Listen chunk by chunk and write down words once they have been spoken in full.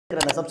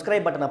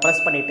subscribe button press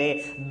பண்ணிட்டு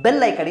bell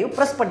icon-ஐயும்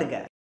press பண்ணுங்க.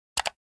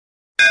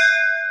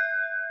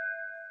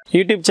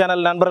 YouTube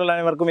channel நண்பர்கள்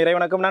அனைவருக்கும்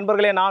இறைவணக்கம்.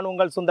 நண்பர்களே, நான்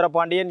உங்கள் சுந்தர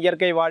பாண்டியன்,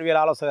 இயற்கை வாழ்வியல்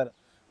ஆலோசகர்.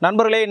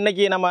 நண்பர்களே,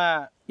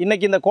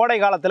 இன்னைக்கு இந்த கோடை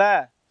காலத்தில்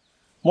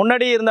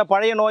முன்னாடி இருந்த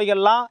பழைய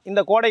நோய்கள்லாம்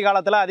இந்த கோடை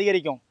காலத்தில்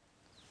அதிகரிக்கும்.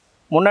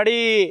 முன்னாடி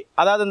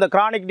அதாவது இந்த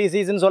கிரானிக்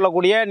டிசீஸ்ன்னு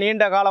சொல்லக்கூடிய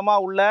நீண்ட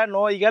காலமாக உள்ள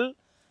நோய்கள்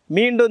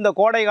மீண்டும் இந்த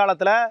கோடை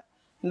காலத்தில்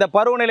இந்த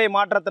பருவநிலை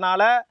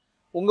மாற்றத்தினால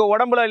உங்கள்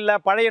உடம்புல உள்ள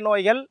பழைய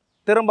நோய்கள்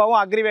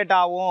திரும்பவும் அக்ரிவேட்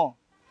ஆகும்.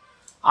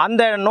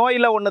 அந்த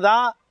நோயில் ஒன்று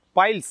தான்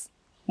பைல்ஸ்,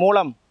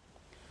 மூலம்.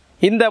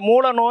 இந்த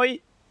மூல நோய்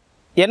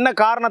என்ன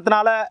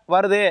காரணத்தினால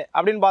வருது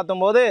அப்படின்னு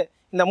பார்த்தும்போது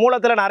இந்த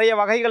மூலத்தில் நிறைய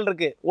வகைகள்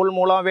இருக்குது. உள்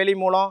மூலம், வெளி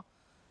மூலம்,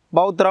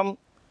 பௌத்திரம்,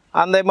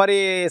 அந்த மாதிரி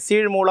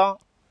சீழ் மூலம்,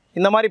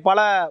 இந்த மாதிரி பல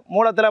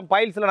மூலத்தில்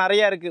பைல்ஸில்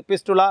நிறையா இருக்குது.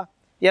 பிஸ்டுலா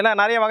எல்லாம்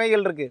நிறைய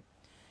வகைகள் இருக்குது.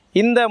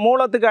 இந்த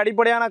மூலத்துக்கு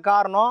அடிப்படையான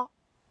காரணம்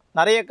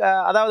நிறைய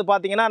அதாவது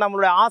பார்த்திங்கன்னா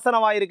நம்மளுடைய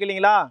ஆசனவாய் இருக்குது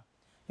இல்லைங்களா?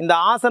 இந்த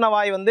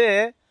ஆசனவாய் வந்து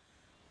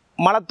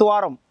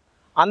மலத்துவாரம்.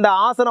 அந்த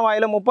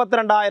ஆசனவாயில்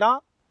 32,000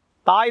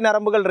 தாய்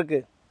நரம்புகள்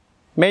இருக்குது,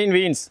 மெயின்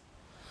வீன்ஸ்.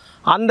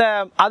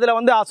 அதில்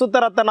வந்து அசுத்த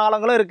ரத்த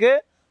நாளங்களும்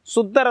இருக்குது,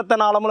 சுத்த ரத்த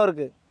நாளங்களும்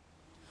இருக்குது.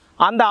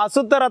 அந்த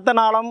அசுத்த ரத்த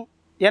நாளம்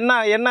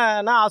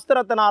என்னன்னா அசுத்த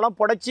ரத்த நாளம்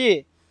புடைச்சி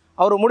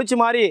அவர் முடிச்சு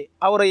மாதிரி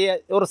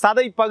ஒரு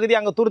சதை பகுதி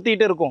அங்கே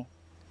துருத்திட்டு இருக்கும்.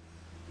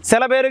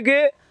 சில பேருக்கு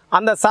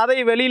அந்த சதை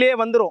வெளியிலே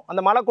வந்துடும்.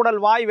 அந்த மலக்குடல்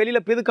வாய்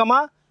வெளியில்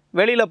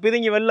வெளியில்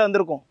பிதுங்கி வெளில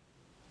வந்திருக்கும்.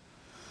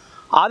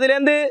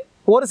 அதுலேருந்து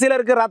ஒரு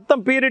சிலருக்கு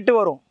ரத்தம் பீறிட்டு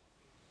வரும்.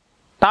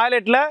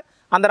 டாய்லெட்டில்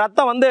அந்த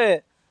ரத்தம் வந்து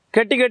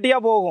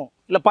கெட்டியாக போகும்,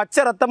 இல்லை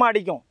பச்சை ரத்தமாக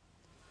அடிக்கும்.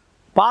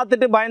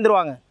 பார்த்துட்டு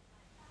பயந்துருவாங்க.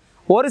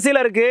 ஒரு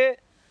சிலருக்கு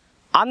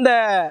அந்த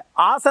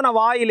ஆசன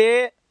வாயிலே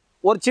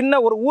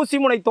ஒரு ஊசி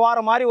முனை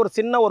துவாரம் மாதிரி ஒரு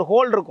சின்ன ஒரு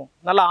ஹோல் இருக்கும்,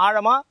 நல்லா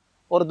ஆழமாக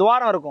ஒரு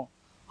துவாரம் இருக்கும்.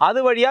 அது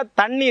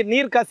வழியாக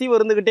நீர் கசிவு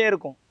இருந்துக்கிட்டே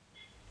இருக்கும்.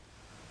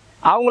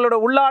 அவங்களோட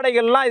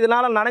உள்ளாடைகள்லாம்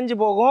இதனால் நனைஞ்சு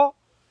போகும்.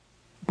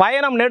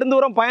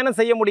 நெடுந்தூரம் பயணம்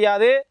செய்ய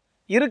முடியாது,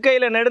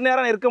 இருக்கையில்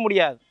நெடுநேரம் இருக்க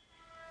முடியாது.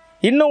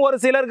 இன்னும் ஒரு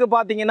சிலருக்கு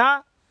பார்த்திங்கன்னா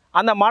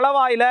அந்த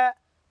மலவாயில்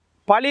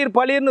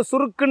பளிர்னு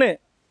சுருக்குன்னு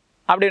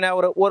அப்படின்னு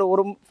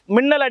ஒரு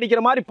மின்னல்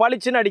அடிக்கிற மாதிரி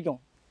பளிச்சுன்னு அடிக்கும்.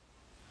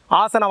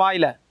 ஆசன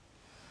வாயில்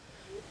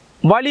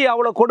வலி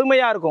அவ்வளோ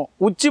கொடுமையாக இருக்கும்.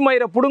 உச்சி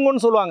மயிரை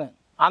புடுங்குன்னு சொல்லுவாங்க,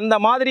 அந்த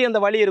மாதிரி அந்த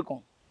வலி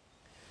இருக்கும்.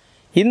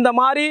 இந்த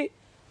மாதிரி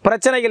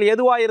பிரச்சனைகள்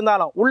எதுவாக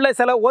இருந்தாலும்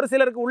ஒரு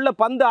சிலருக்கு உள்ள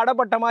பந்து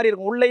அடப்பட்ட மாதிரி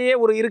இருக்கும். உள்ளேயே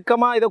ஒரு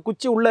இறுக்கமாக ஏதோ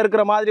குச்சி உள்ளே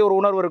இருக்கிற மாதிரி ஒரு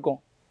உணர்வு இருக்கும்,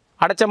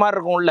 அடைச்ச மாதிரி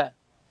இருக்கும் உள்ள.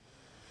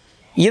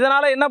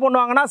 இதனால் என்ன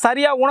பண்ணுவாங்கன்னா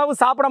சரியாக உணவு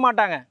சாப்பிட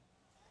மாட்டாங்க.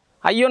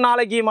 ஐயோ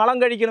நாளைக்கு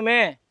மலம் கழிக்கணுமே,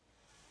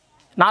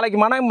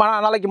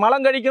 நாளைக்கு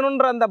மலம்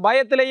கழிக்கணுன்ற அந்த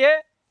பயத்திலேயே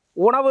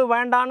உணவு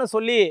வேண்டான்னு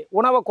சொல்லி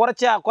உணவை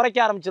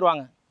குறைக்க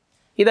ஆரம்பிச்சிருவாங்க.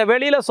 இதை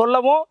வெளியில்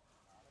சொல்லவும்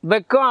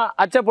வெக்கம்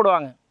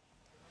அச்சப்படுவாங்க.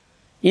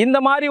 இந்த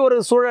மாதிரி ஒரு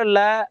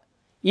சூழலில்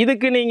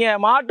இதுக்கு நீங்கள்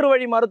மாற்று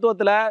வழி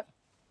மருத்துவத்தில்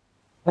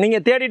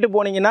நீங்கள் தேடிட்டு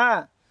போனீங்கன்னா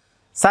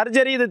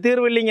சர்ஜரி இது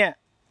தீர்வு இல்லைங்க.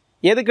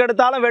 எதுக்கு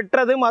எடுத்தாலும்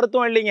வெட்டுறது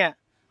மருத்துவம் இல்லைங்க.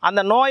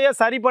 அந்த நோயை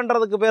சரி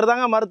பண்ணுறதுக்கு பேர்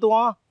தாங்க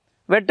மருத்துவம்.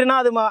 வெட்டுனா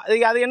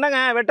அது என்னங்க,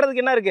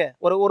 வெட்டுறதுக்கு என்ன இருக்குது?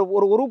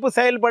 ஒரு உறுப்பு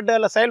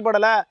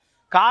செயல்படலை,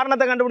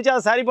 காரணத்தை கண்டுபிடிச்சி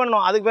அதை சரி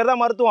பண்ணணும், அதுக்கு பேர்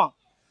தான் மருத்துவம்.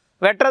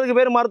 வெட்டுறதுக்கு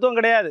பேர் மருத்துவம்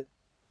கிடையாது.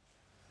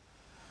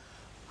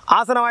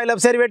 ஆசன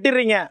வாயில் சரி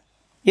வெட்டிடுறீங்க.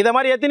 இதை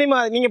மாதிரி எத்தனை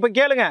நீங்கள் இப்போ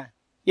கேளுங்க.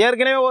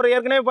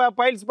 ஏற்கனவே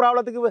பைல்ஸ்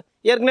ப்ராப்ளத்துக்கு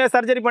ஏற்கனவே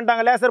சர்ஜரி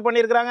பண்ணிட்டாங்க, லேசர்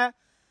பண்ணியிருக்கிறாங்க,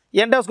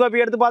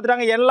 எண்டோஸ்கோப்பி எடுத்து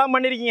பார்த்துட்டாங்க, எல்லாம்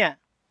பண்ணியிருக்கீங்க.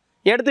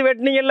 எடுத்து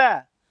வெட்டினீங்கல்ல,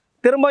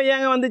 திரும்ப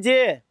ஏங்க வந்துச்சு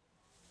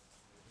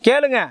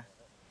கேளுங்க.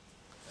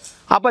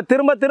 அப்போ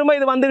திரும்ப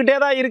இது வந்துக்கிட்டே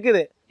தான்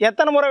இருக்குது.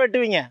 எத்தனை முறை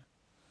வெட்டுவீங்க?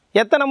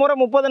 எத்தனை முறை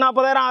 30,000,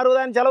 40,000,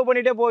 60,000 செலவு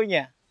பண்ணிகிட்டே போவீங்க?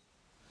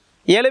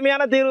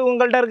 எளிமையான தீர்வு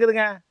உங்கள்கிட்ட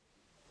இருக்குதுங்க.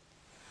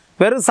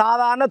 வெறும்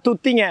சாதாரண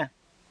துத்திங்க.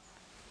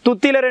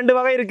 துத்தியில் 2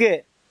 வகை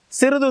இருக்குது,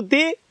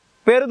 சிறுதுத்தி,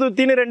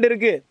 பெருதுத்தின்னு 2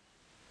 இருக்குது.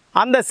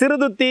 அந்த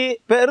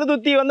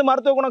பெருதுத்தி வந்து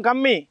மருத்துவ குணம்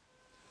கம்மி,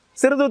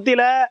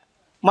 சிறுதுத்தியில்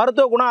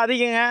மருத்துவ குணம்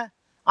அதிகங்க.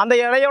 அந்த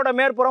இலையோட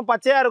மேற்புறம்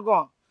பச்சையாக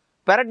இருக்கும்,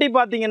 பிரட்டி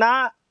பார்த்தீங்கன்னா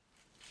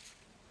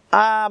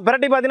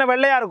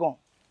வெள்ளையாக இருக்கும்.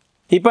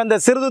 இப்போ இந்த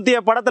சிறுதுத்தியை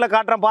படத்தில்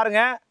காட்டுறேன்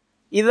பாருங்கள்.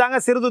 இதுதாங்க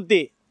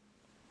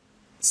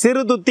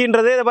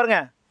சிறுதுத்தின்றது. இதை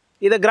பாருங்கள்,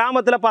 இதை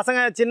கிராமத்தில் பசங்க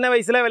சின்ன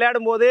வயசில்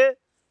விளையாடும்போது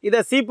இதை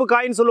சீப்பு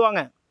காயின்னு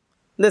சொல்லுவாங்க.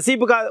 இந்த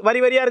சீப்பு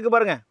வரியாக இருக்குது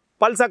பாருங்கள்,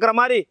 பல் சக்கரை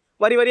மாதிரி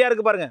வரியாக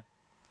இருக்குது பாருங்கள்.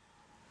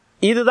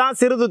 இதுதான்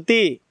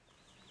சிறுதுத்தி.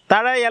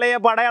 தழை இலையை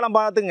அடையாளம்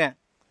பார்த்துங்க.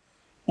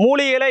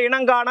 மூலிகையில்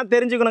இனங்காண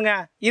தெரிஞ்சுக்கணுங்க.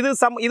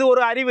 இது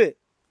ஒரு அறிவு.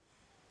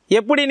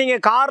 எப்படி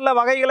நீங்கள் காரில்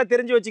வகைகளை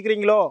தெரிஞ்சு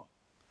வச்சுக்கிறீங்களோ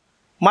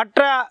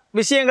மற்ற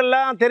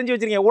விஷயங்கள்லாம் தெரிஞ்சு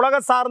வச்சுருக்கீங்க. உலக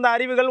சார்ந்த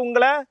அறிவுகள்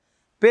உங்களை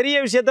பெரிய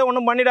விஷயத்த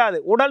ஒன்றும் பண்ணிடாது.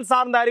 உடல்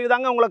சார்ந்த அறிவு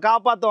தாங்க உங்களை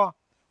காப்பாற்றும்.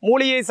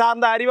 மூலிகை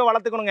சார்ந்த அறிவை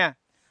வளர்த்துக்கணுங்க.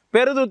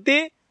 பெருதுத்தி,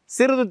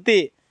 சிறுதுத்தி,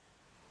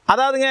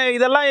 அதாவதுங்க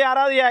இதெல்லாம்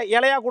யாராவது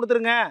இலையாக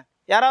கொடுத்துருங்க,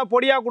 யாராவது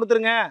பொடியாக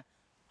கொடுத்துருங்க,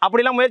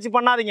 அப்படிலாம் முயற்சி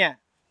பண்ணாதீங்க.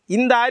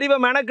 இந்த அறிவை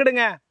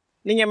மெனக்கிடுங்க.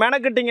 நீங்கள்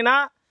மெனக்கிட்டிங்கன்னா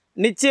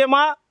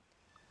நிச்சயமாக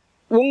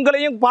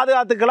உங்களையும்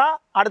பாதுகாத்துக்கலாம்,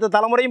 அடுத்த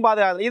தலைமுறையும்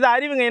பாதுகாக்கலாம். இது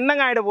அறிவுங்க.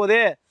 என்னங்க ஆகிட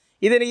போகுது?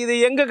 இது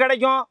எங்கே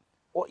கிடைக்கும்?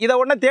 இதை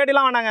ஒன்றும்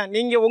தேடிலாம் வேணாங்க.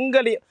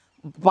 நீங்கள்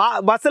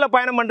பஸ்ஸில்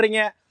பயணம்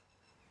பண்ணுறீங்க.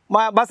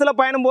 பஸ்ஸில்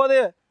பயணம் போது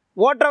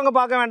ஓட்டுறவங்க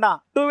பார்க்க வேண்டாம்.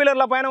 டூ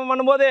வீலரில் பயணம்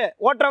பண்ணும்போது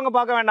ஓட்டுறவங்க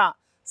பார்க்க வேண்டாம்.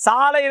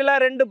 சாலையில்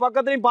 2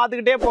 பக்கத்துலையும்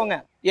பார்த்துக்கிட்டே போங்க.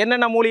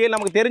 என்னென்ன மூலிகை,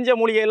 நமக்கு தெரிஞ்ச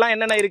மூலிகைலாம்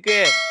என்னென்ன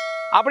இருக்குது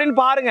அப்படின்னு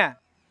பாருங்கள்.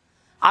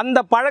 அந்த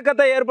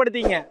பழக்கத்தை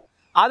ஏற்படுத்திங்க.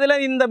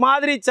 அதில் இந்த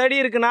மாதிரி செடி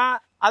இருக்குன்னா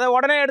அதை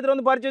உடனே எடுத்துகிட்டு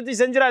வந்து பறித்து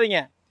வச்சு செஞ்சிடாதீங்க.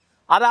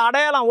 அதை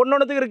அடையாளம்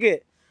ஒன்றொன்றுத்துக்கு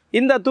இருக்குது.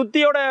 இந்த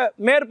துத்தியோட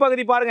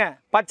மேற்பகுதி பாருங்கள்,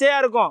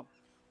 பச்சையாக இருக்கும்.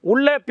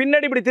 உள்ளே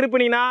பின்னாடி இப்படி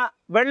திருப்பினீங்கன்னா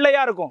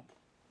வெள்ளையாக இருக்கும்.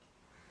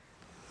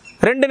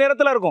 2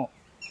 நிறத்தில் இருக்கும்.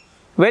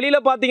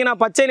 வெளியில் பார்த்தீங்கன்னா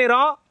பச்சை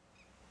நிறம்,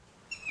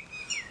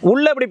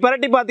 உள்ளே இப்படி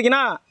பிரட்டி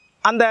பார்த்தீங்கன்னா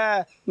அந்த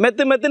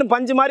மெத்துன்னு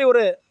பஞ்சு மாதிரி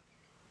ஒரு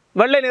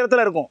வெள்ளை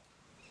நிறத்தில் இருக்கும்.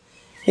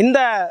 இந்த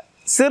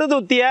சிறு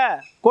துத்தியை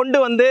கொண்டு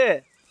வந்து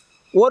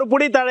ஒரு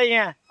புடி தழைங்க,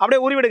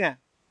 அப்படியே உருவிடுங்க.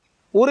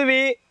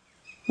 உருவி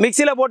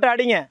மிக்சியில் போட்டு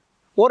அடிங்க.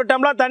 1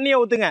 டம்ளர் தண்ணியை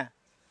ஊற்றுங்க.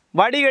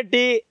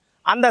 வடிகட்டி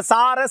அந்த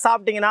சாறை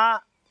சாப்பிட்டிங்கன்னா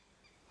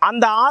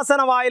அந்த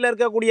ஆசன வாயில்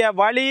இருக்கக்கூடிய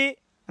வலி,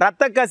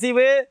 இரத்த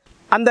கசிவு,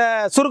 அந்த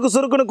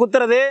சுருக்குன்னு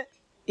குத்துறது,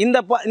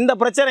 இந்த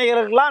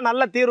பிரச்சனைகளுக்கெல்லாம்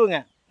நல்ல தீர்வுங்க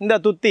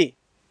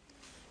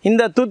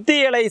இந்த துத்தி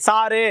இலை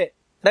சாறு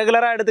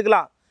ரெகுலராக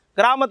எடுத்துக்கலாம்.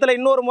 கிராமத்தில்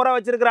இன்னொரு முறை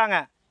வச்சுருக்குறாங்க.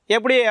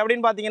 எப்படி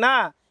அப்படின்னு பார்த்தீங்கன்னா,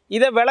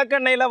 இதை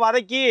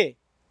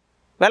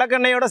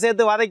விளக்கெண்ணெயோடு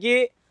சேர்த்து வதக்கி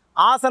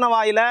ஆசன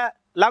வாயில்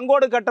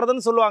லங்கோடு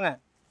கட்டுறதுன்னு சொல்லுவாங்க.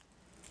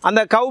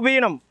 அந்த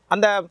கௌபீனம்,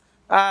 அந்த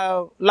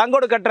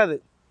லங்கோடு கட்டுறது,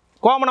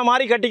 கோமணம்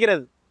மாதிரி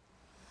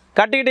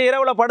கட்டிக்கிட்டு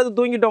இரவில் படுத்து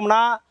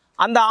தூங்கிட்டோம்னா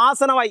அந்த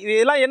ஆசன வாய்,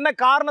 இதெல்லாம் என்ன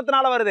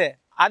காரணத்தினால வருது?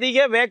 அதிக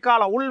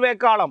வேக்காலம், உள்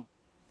வேக்காலம்.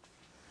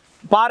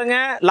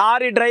 பாருங்கள்,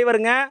 லாரி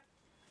டிரைவருங்க,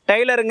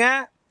 டெய்லருங்க,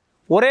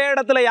 ஒரே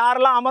இடத்துல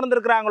யாரெல்லாம்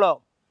அமர்ந்துருக்குறாங்களோ,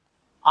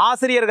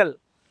 ஆசிரியர்கள்,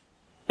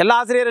 எல்லா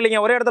ஆசிரியர்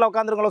இல்லைங்க, ஒரே இடத்துல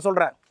உட்காந்துருங்களோ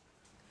சொல்கிறேன்.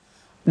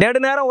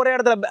 நெடுநேரம் ஒரே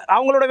இடத்துல,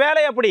 அவங்களோட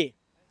வேலை எப்படி?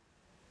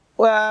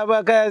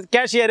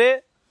 கேஷியரு,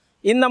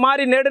 இந்த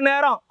மாதிரி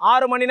நெடுநேரம்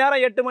 6 மணி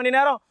நேரம் 8 மணி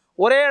நேரம்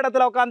ஒரே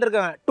இடத்துல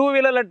உட்காந்துருக்காங்க. 2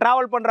 வீலரில்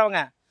ட்ராவல்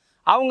பண்ணுறவங்க,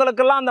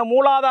 அவங்களுக்கெல்லாம் அந்த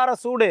மூலாதார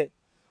சூடு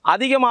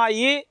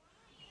அதிகமாகி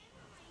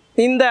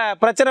இந்த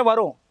பிரச்சனை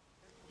வரும்.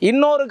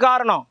 இன்னொரு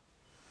காரணம்,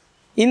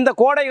 இந்த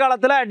கோடை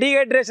காலத்தில்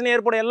டீஹைட்ரேஷன்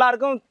ஏற்படும்.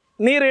 எல்லாருக்கும்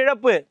நீர்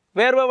இழப்பு,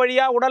 வேர்வை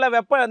வழியாக உடலை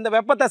அந்த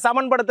வெப்பத்தை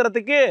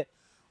சமன்படுத்துறதுக்கு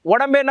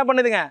உடம்பு என்ன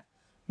பண்ணுதுங்க?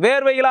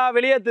 வேர்வைகளாக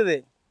வெளியேற்றுது,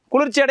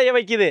 குளிர்ச்சி அடைய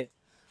வைக்குது.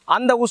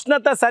 அந்த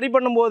உஷ்ணத்தை சரி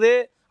பண்ணும்போது,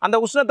 அந்த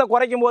உஷ்ணத்தை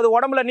குறைக்கும் போது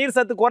உடம்புல நீர்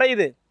சத்து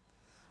குறையுது.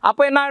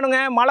 அப்போ என்ன ஆகிடுங்க?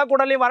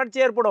 மலக்குடலையும் வறட்சி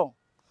ஏற்படும்.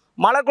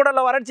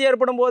 மலக்குடலில் வறட்சி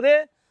ஏற்படும் போது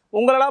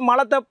உங்களால்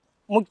மலத்தை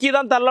முக்கி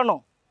தான்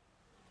தள்ளணும்,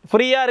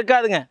 ஃப்ரீயாக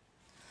இருக்காதுங்க.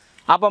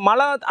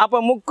 அப்போ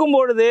முக்கும்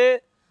பொழுது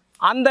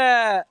அந்த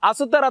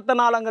அசுத்த ரத்த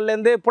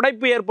நாளங்கள்லேருந்து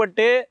புடைப்பு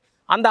ஏற்பட்டு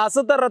அந்த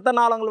அசுத்த ரத்த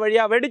நாளங்கள்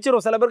வழியாக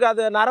வெடிச்சிரும். சில பேருக்கு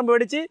அது நரம்பு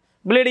வெடித்து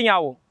ப்ளீடிங்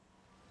ஆகும்.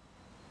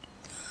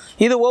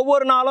 இது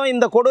ஒவ்வொரு நாளும்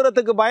இந்த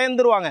கொடூரத்துக்கு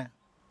பயந்துருவாங்க.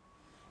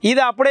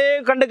 இதை அப்படியே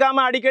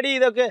கண்டுக்காமல் அடிக்கடி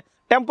இதுக்கு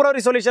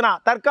டெம்பரரி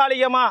சொல்யூஷனாக,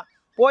 தற்காலிகமாக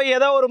போய்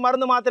ஏதோ ஒரு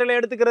மருந்து மாத்திரையில்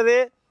எடுத்துக்கிறது,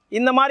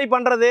 இந்த மாதிரி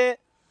பண்ணுறது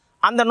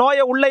அந்த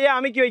நோயை உள்ளேயே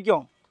அமுக்கி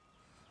வைக்கும்.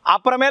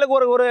 அப்புறமேலுக்கு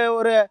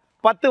ஒரு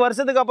 10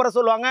 வருஷத்துக்கு அப்புறம்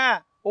சொல்லுவாங்க,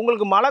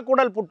 உங்களுக்கு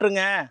மலக்குடல்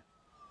புற்றுங்க.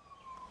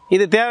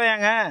 இது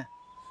தேவையாங்க?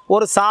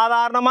 ஒரு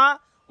சாதாரணமாக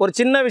ஒரு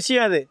சின்ன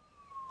விஷயம் அது.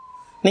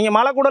 நீங்கள்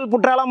மலக்குடல்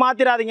புற்றாலாம்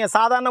மாற்றிடாதீங்க.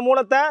 சாதாரண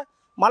மூலத்தை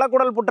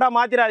மலக்குடல் புற்றாக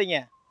மாற்றிடாதீங்க.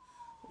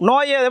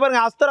 நோயை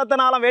பாருங்க, அஸ்தரத்த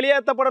நாளம்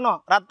வெளியேற்றப்படணும்,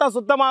 ரத்தம்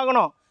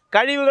சுத்தமாகணும்,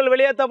 கழிவுகள்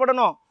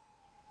வெளியேற்றப்படணும்.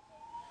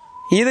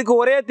 இதுக்கு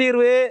ஒரே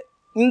தீர்வு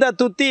இந்த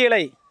துத்தி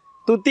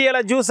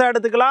இலை ஜூஸாக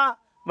எடுத்துக்கலாம்,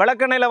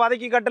 விளக்கெண்ணெயில்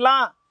வதக்கி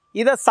கட்டலாம்.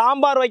 இதை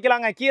சாம்பார்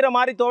வைக்கலாங்க, கீரை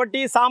மாதிரி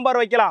துவட்டி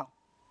சாம்பார் வைக்கலாம்.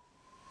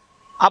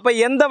 அப்போ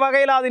எந்த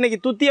வகையில் அது இன்றைக்கி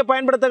துத்தியை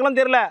பயன்படுத்தலாம்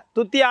தெரியல,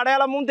 துத்தி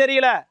அடையாளமும்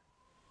தெரியல.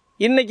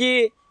 இன்றைக்கி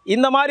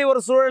இந்த மாதிரி ஒரு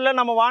சூழலில்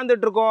நம்ம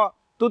வாழ்ந்துட்டுருக்கோம்.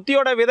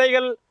 துத்தியோட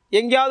விதைகள்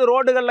எங்கேயாவது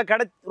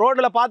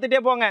ரோடில் பார்த்துட்டே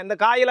போங்க. இந்த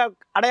காயில்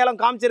அடையாளம்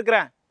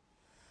காமிச்சிருக்கிறேன்.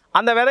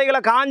 அந்த விதைகளை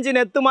காஞ்சி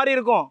நெத்து மாதிரி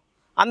இருக்கும்.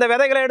 அந்த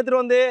விதைகளை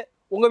எடுத்துகிட்டு வந்து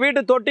உங்கள்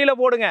வீட்டு தொட்டியில்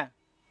போடுங்க.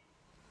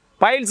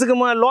 பைல்ஸுக்கு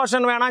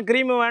லோஷன் வேணாம்,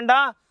 க்ரீமு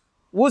வேண்டாம்,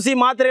 ஊசி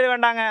மாத்திரையில்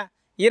வேண்டாங்க.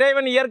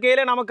 இறைவன்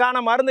இயற்கையிலே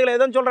நமக்கான மருந்துகளை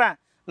எதுவும் சொல்கிறேன்.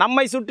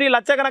 நம்மை சுற்றி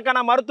லட்சக்கணக்கான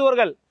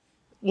மருத்துவர்கள்,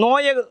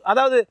 நோயை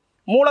அதாவது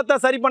மூலத்தை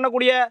சரி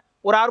பண்ணக்கூடிய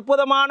ஒரு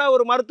அற்புதமான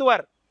ஒரு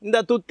மருத்துவர்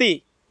இந்த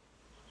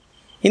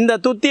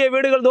துத்தியை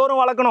வீடுகள்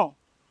தோறும் வளர்க்கணும்.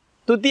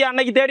 துத்தியை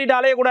அன்னைக்கு தேடிட்டு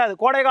அலையக்கூடாது.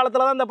 கோடை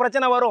காலத்தில் தான் இந்த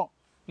பிரச்சனை வரும்.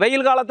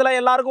 வெயில் காலத்தில்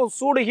எல்லாருக்கும்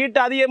சூடு ஹீட்டு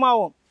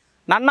அதிகமாகும்.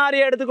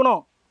 நன்னாரியை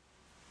எடுத்துக்கணும்.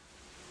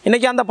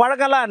 இன்றைக்கி அந்த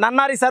பழக்கம்லாம்,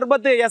 நன்னாரி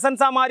சர்பத்து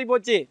எசன்ஸாக மாறி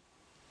போச்சு.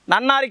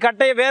 நன்னாரி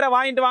கட்டையை வேற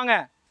வாங்கிட்டு வாங்க,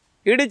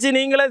 இடித்து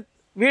நீங்களே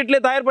வீட்டிலே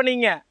தயார்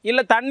பண்ணிங்க.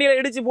 இல்லை தண்ணியில்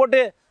இடித்து போட்டு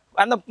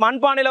அந்த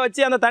மண்பானையில்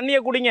வச்சு அந்த தண்ணியை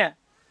குடிங்க.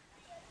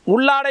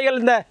 உள்ளாடைகள்,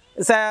 இந்த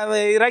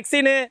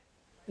ரெக்ஸினு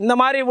இந்த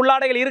மாதிரி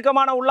உள்ளாடைகள்,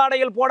 இறுக்கமான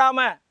உள்ளாடைகள்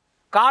போடாமல்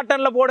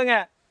காட்டனில் போடுங்க.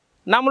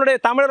 நம்மளுடைய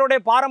தமிழருடைய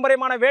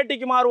பாரம்பரியமான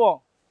வேட்டிக்கு மாறுவோம்.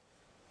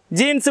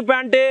 ஜீன்ஸு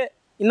பேண்ட்டு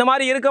இந்த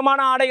மாதிரி இறுக்கமான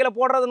ஆடைகளை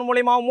போடுறதன்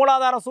மூலிமா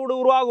மூலாதார சூடு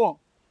உருவாகும்.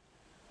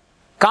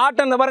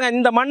 காட்டன் பாருங்கள்,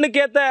 இந்த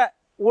மண்ணுக்கேற்ற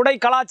உடை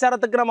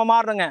கலாச்சாரத்துக்கு நம்ம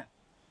மாறணுங்க.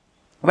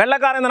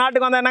 வெள்ளைக்காரன் இந்த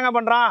நாட்டுக்கு வந்தால் என்னங்க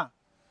பண்ணுறான்?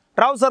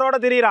 ட்ரௌசரோடு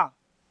திரியிறான்.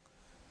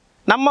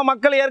 நம்ம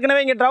மக்கள்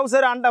ஏற்கனவே இங்கே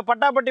ட்ரௌசர்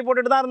பட்டாப்பட்டி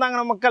போட்டுட்டு தான் இருந்தாங்க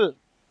நம்ம மக்கள்.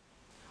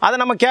 அதை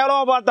நம்ம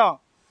கேவலமாக பார்த்தோம்.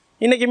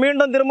 இன்றைக்கி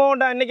மீண்டும்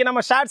திரும்பவும் இன்றைக்கி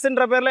நம்ம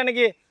ஷார்ட்ஸுன்ற பேரில்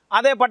இன்றைக்கி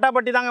அதே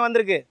பட்டாப்பட்டி தாங்க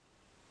வந்திருக்கு.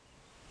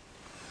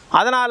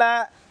 அதனால்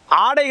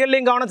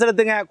ஆடைகள்லையும் கவனம்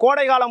செலுத்துங்க.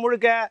 கோடை காலம்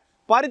முழுக்க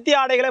பருத்தி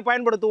ஆடைகளை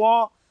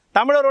பயன்படுத்துவோம்.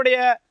 தமிழருடைய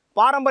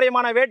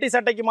பாரம்பரியமான வேட்டி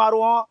சட்டைக்கு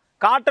மாறுவோம்.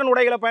 காட்டன்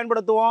உடைகளை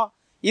பயன்படுத்துவோம்.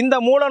 இந்த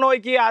மூல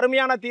நோய்க்கு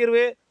அருமையான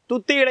தீர்வு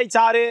துத்தி இலை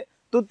சாறு.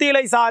 துத்தி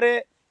இலை சாறு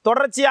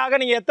தொடர்ச்சியாக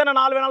நீங்கள் எத்தனை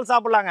நாள் வேணாலும்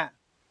சாப்பிட்லாங்க.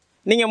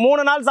 நீங்கள்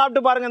 3 நாள்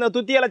சாப்பிட்டு பாருங்கள் இந்த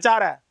துத்தி இலை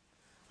சாறை.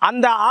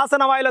 அந்த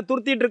ஆசன வாயில்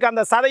துருத்திட்டு இருக்க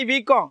அந்த சதை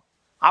வீக்கம்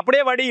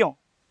அப்படியே வடியும்.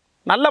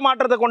 நல்ல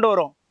மாற்றத்தை கொண்டு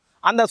வரும்.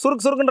 அந்த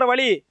சுருக்குன்ற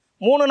வலி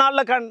 3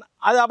 நாளில்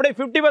அது அப்படியே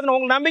 50%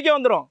 உங்களுக்கு நம்பிக்கை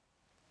வந்துடும்.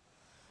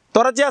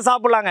 தொடர்ச்சியாக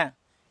சாப்பிட்லாங்க.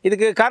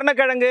 இதுக்கு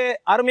கருணக்கிழங்கு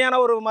அருமையான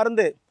ஒரு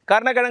மருந்து.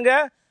 கருணக்கிழங்கு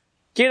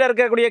கீழே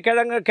இருக்கக்கூடிய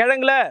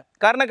கிழங்குல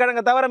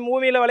கருணக்கிழங்கை தவிர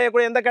பூமியில்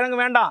விளையக்கூடிய எந்த கிழங்கு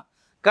வேண்டாம்.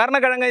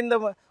 கருணக்கிழங்கு இந்த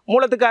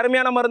மூலத்துக்கு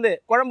அருமையான மருந்து.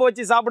 குழம்பு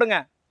வச்சு சாப்பிடுங்க.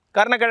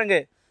 கருணக்கிழங்கு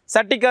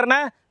சட்டிக்கருணை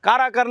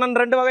காராக்கருணன்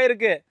 2 வகை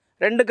இருக்குது.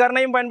 2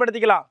 கருணையும்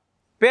பயன்படுத்திக்கலாம்.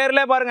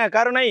 பேர்லே பாருங்கள்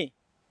கருணை,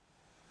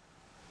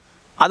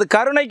 அது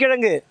கருணை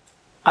கிழங்கு.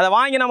 அதை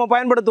வாங்கி நம்ம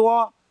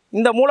பயன்படுத்துவோம்.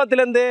 இந்த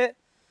மூலத்திலேருந்து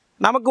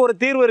நமக்கு ஒரு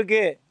தீர்வு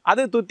இருக்குது.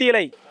 அது துத்தி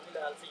இலை.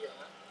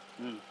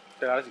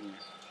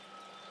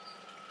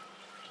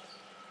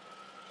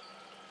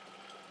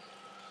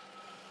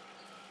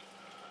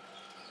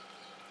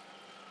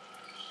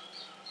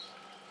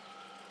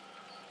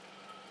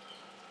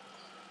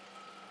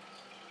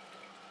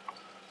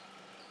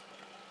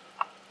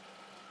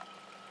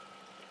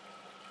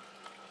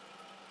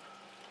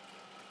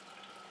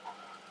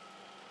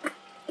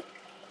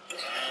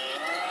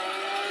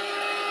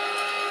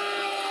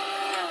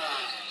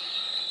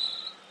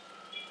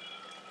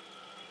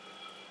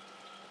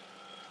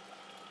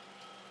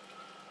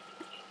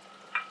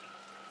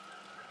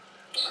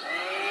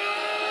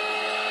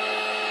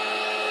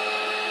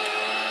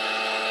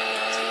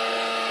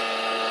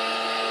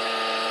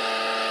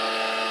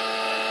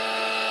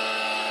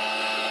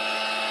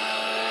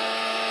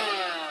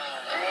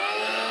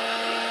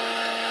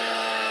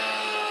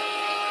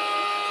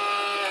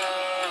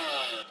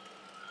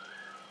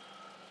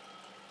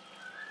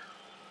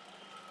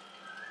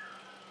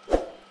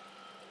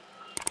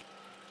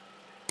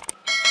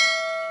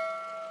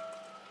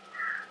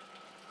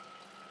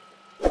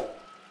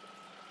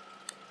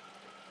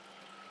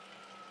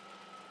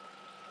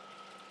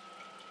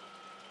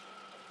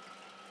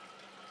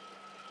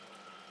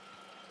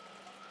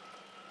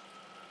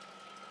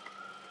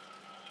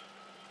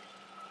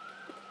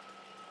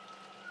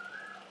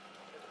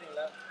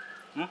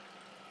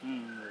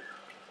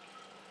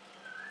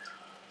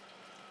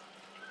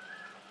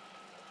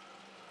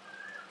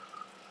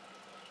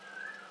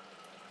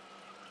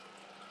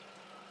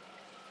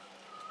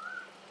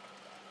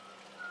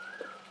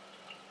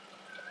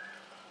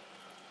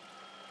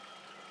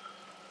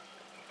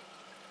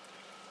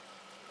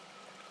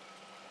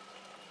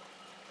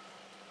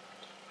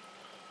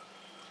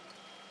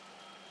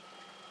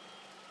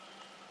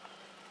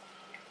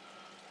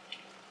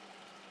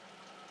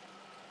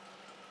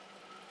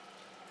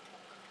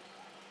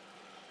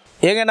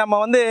 ஏங்க நம்ம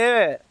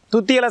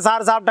துத்தி இலை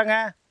சாறு சாப்பிட்டேங்க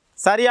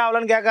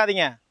சரியாகலன்னு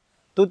கேட்காதீங்க.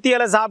 துத்தி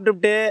இலை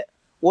சாப்பிட்டுட்டு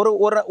ஒரு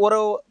ஒரு ஒரு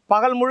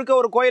பகல் முழுக்க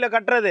ஒரு கோயிலை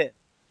கட்டுறது,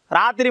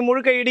 ராத்திரி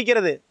முழுக்க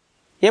இடிக்கிறது,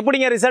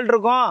 எப்படிங்க ரிசல்ட்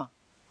இருக்கும்?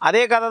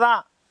 அதே கதை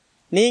தான்.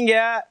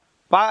 நீங்கள்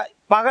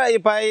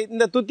இப்போ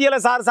இந்த துத்தி இலை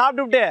சாறு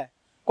சாப்பிட்டுவிட்டு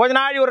கொஞ்ச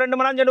நாள் ஒரு 2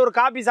 மணி நேரம் சென்று ஒரு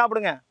காஃபி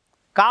சாப்பிடுங்க.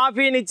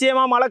 காஃபி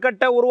நிச்சயமாக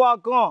மலக்கட்டை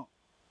உருவாக்கும்.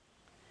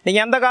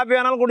 நீங்கள் எந்த காஃபி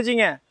வேணாலும்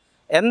குடிச்சிங்க,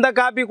 எந்த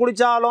காஃபி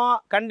குடித்தாலும்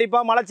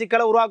கண்டிப்பாக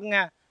மலச்சிக்கலை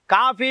உருவாக்குங்க.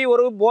 காஃபி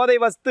ஒரு போதை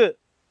வஸ்து.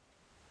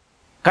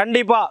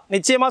 கண்டிப்பாக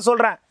நிச்சயமாக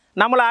சொல்கிறேன்.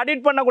 நம்மளை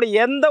அடிக்ட் பண்ணக்கூடிய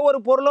எந்த ஒரு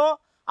பொருளும்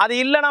அது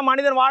இல்லைனா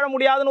மனிதன் வாழ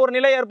முடியாதுன்னு ஒரு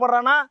நிலை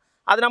ஏற்படுறான்னா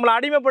அது நம்மளை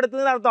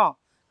அடிமைப்படுத்துதுன்னு அர்த்தம்.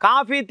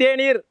 காஃபி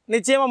தேநீர்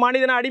நிச்சயமாக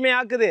மனிதனை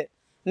அடிமையாக்குது.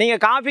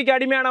 நீங்கள் காஃபிக்கு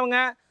அடிமையானவங்க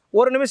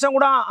ஒரு நிமிஷம்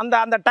கூட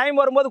அந்த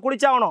டைம் வரும்போது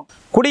குடிச்சாகணும்.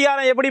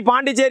 குடிகாரன் எப்படி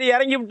பாண்டிச்சேரி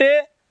இறங்கிவிட்டு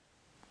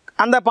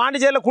அந்த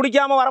பாண்டிச்சேரியில்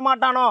குடிக்காமல்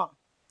வரமாட்டானோ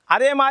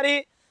அதே மாதிரி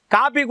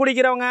காஃபி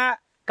குடிக்கிறவங்க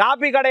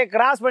காஃபி கடையை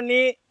கிராஸ்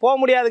பண்ணி போக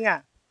முடியாதுங்க.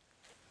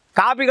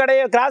 காஃபி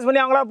கடையை கிராஸ் பண்ணி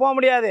அவங்களால போக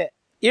முடியாது,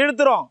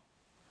 இழுத்துரும்.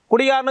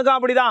 குடிகாரனுக்கும்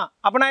அப்படி தான்.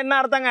 அப்படின்னா என்ன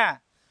அர்த்தங்க?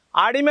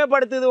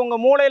 அடிமைப்படுத்துது.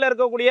 உங்கள் மூளையில்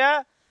இருக்கக்கூடிய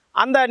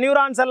அந்த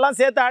நியூரான்ஸ் எல்லாம்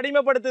சேர்த்து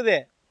அடிமைப்படுத்துது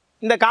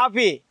இந்த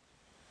காஃபி.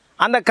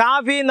 அந்த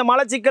காஃபி இந்த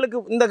மலச்சிக்கலுக்கு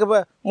இந்த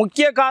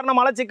முக்கிய காரணம்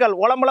மலச்சிக்கல்.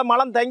 உடம்புல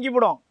மலம்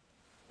தங்கிவிடும்.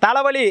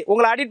 தலைவலி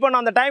உங்களை அடிக்ட்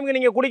பண்ணும். அந்த டைமுக்கு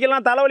நீங்கள்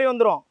குடிக்கலன்னா தலைவலி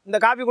வந்துடும். இந்த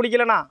காஃபி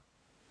குடிக்கலன்னா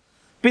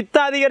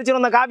பித்தம்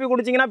அதிகரிச்சிடும். இந்த காஃபி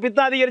குடிச்சிங்கன்னா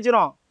பித்தம்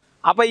அதிகரிச்சிடும்.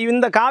 அப்போ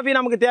இந்த காஃபி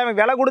நமக்கு தேவை.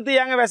 விலை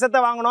கொடுத்து ஏங்க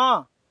விஷத்தை வாங்கணும்?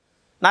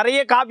 நிறைய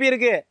காஃபி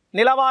இருக்குது.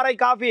 நிலவாரை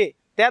காஃபி,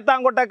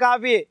 தேத்தாங்கொட்டை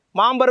காஃபி,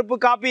 மாம்பருப்பு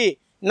காஃபி,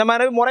 இந்த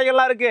மாதிரி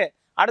முறைகள்லாம் இருக்குது.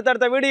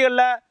 அடுத்தடுத்த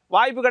வீடியோகளில்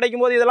வாய்ப்பு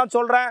கிடைக்கும் போது இதெல்லாம்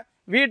சொல்கிறேன்.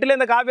 வீட்டில்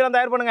இந்த காஃபியெல்லாம்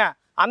தயார் பண்ணுங்கள்.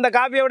 அந்த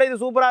காஃபியை விட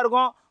இது சூப்பராக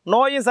இருக்கும்.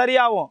 நோயும்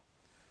சரியாகும்.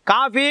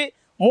 காஃபி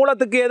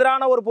மூலத்துக்கு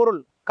எதிரான ஒரு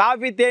பொருள்.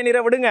 காஃபி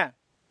தேநீரை விடுங்க.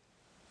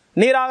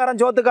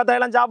 நீராகாரம் சோத்து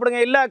கத்தையெல்லாம் சாப்பிடுங்க.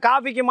 இல்லை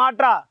காஃபிக்கு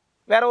மாற்றா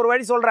வேறு ஒரு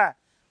வழி சொல்கிறேன்.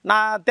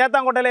 நான்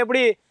தேத்தாங்கொட்டையில்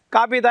எப்படி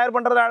காஃபி தயார்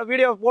பண்ணுறத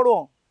வீடியோ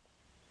போடுவோம்.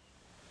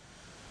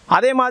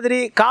 அதே மாதிரி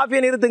காஃபியை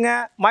நிறுத்துங்க.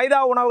 மைதா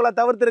உணவுகளை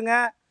தவிர்த்துருங்க.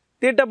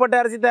 தீட்டப்பட்ட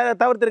அரிசி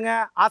தவிர்த்துருங்க.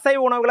 அசைவ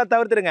உணவுகளை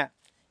தவிர்த்துருங்க.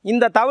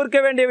 இந்த தவிர்க்க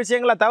வேண்டிய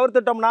விஷயங்களை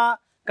தவிர்த்துட்டோம்னா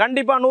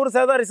கண்டிப்பாக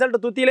 100% ரிசல்ட்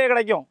துத்தியிலே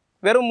கிடைக்கும்.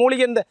 வெறும்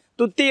மூலிகை இந்த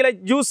துத்தி இலை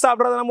ஜூஸ்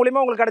சாப்பிட்றது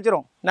மூலிமா உங்களுக்கு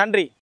கிடச்சிரும்.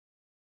 நன்றி.